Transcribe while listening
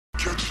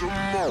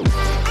Alright,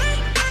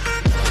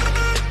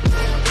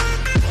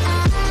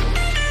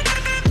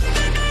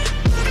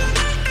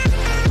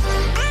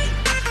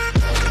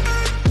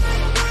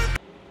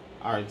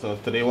 so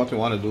today what we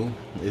want to do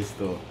is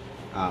to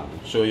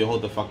show you how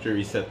to factory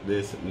reset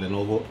this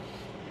Lenovo.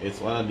 It's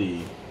one of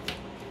the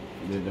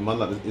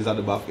model that is at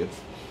the back. It's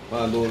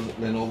one of those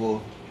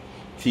Lenovo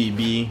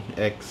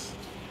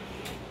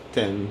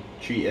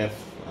tb-X103F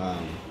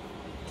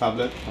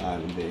tablet,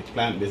 and the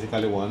client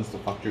basically wants to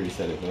factory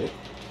reset it, right?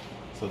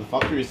 So to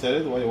factory reset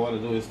it, what you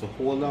want to do is to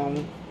hold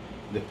down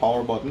the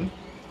power button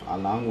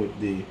along with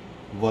the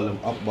volume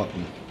up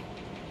button.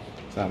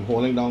 So I'm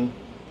holding down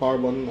power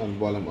button and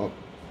volume up,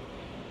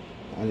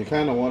 and you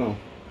kind of want to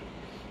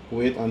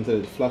wait until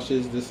it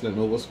flashes this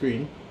Lenovo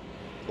screen.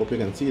 Hope you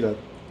can see that,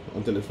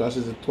 until it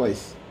flashes it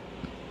twice.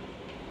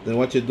 Then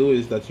what you do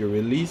is that you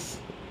release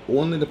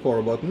only the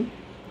power button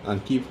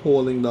and keep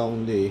holding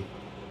down the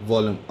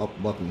volume up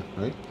button,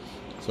 right?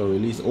 So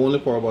release only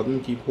power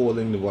button, keep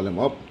holding the volume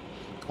up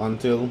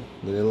until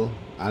the little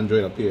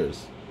Android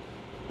appears.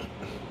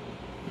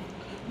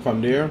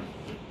 From there,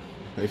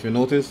 if you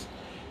notice,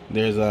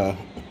 there's a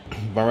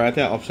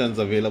variety of options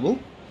available,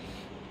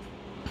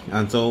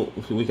 and so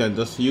we can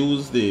just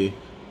use the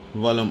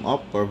volume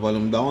up or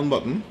volume down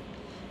button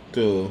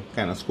to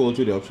kind of scroll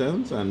through the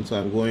options. And so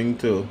I'm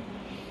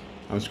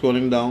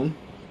scrolling down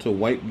to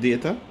wipe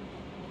data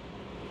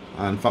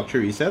and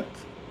factory reset,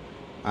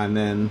 and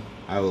then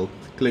I will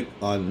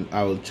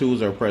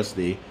choose or press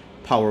the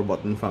power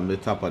button from the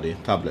top of the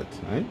tablet,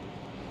 right?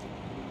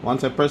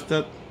 Once I press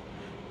that,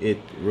 it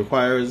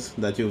requires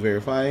that you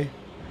verify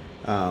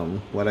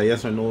whether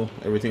yes or no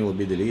everything will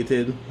be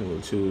deleted. You will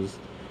choose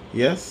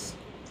yes,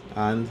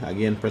 and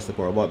again press the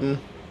power button.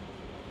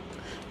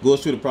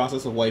 Goes through the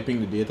process of wiping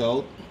the data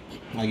out.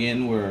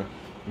 Again, we're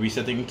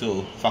resetting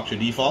to factory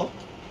default,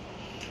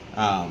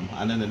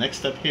 and then the next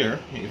step here,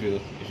 if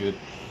you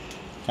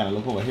kind of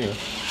look over here,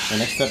 the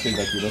next step is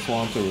that you just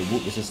want to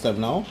reboot the system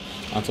now.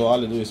 And so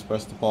all you do is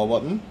press the power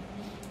button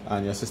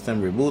and your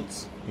system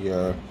reboots,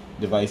 your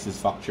device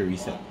is factory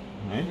reset,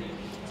 right?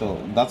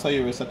 So that's how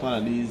you reset one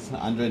of these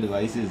Android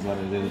devices, one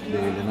of the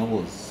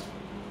Lenovo's.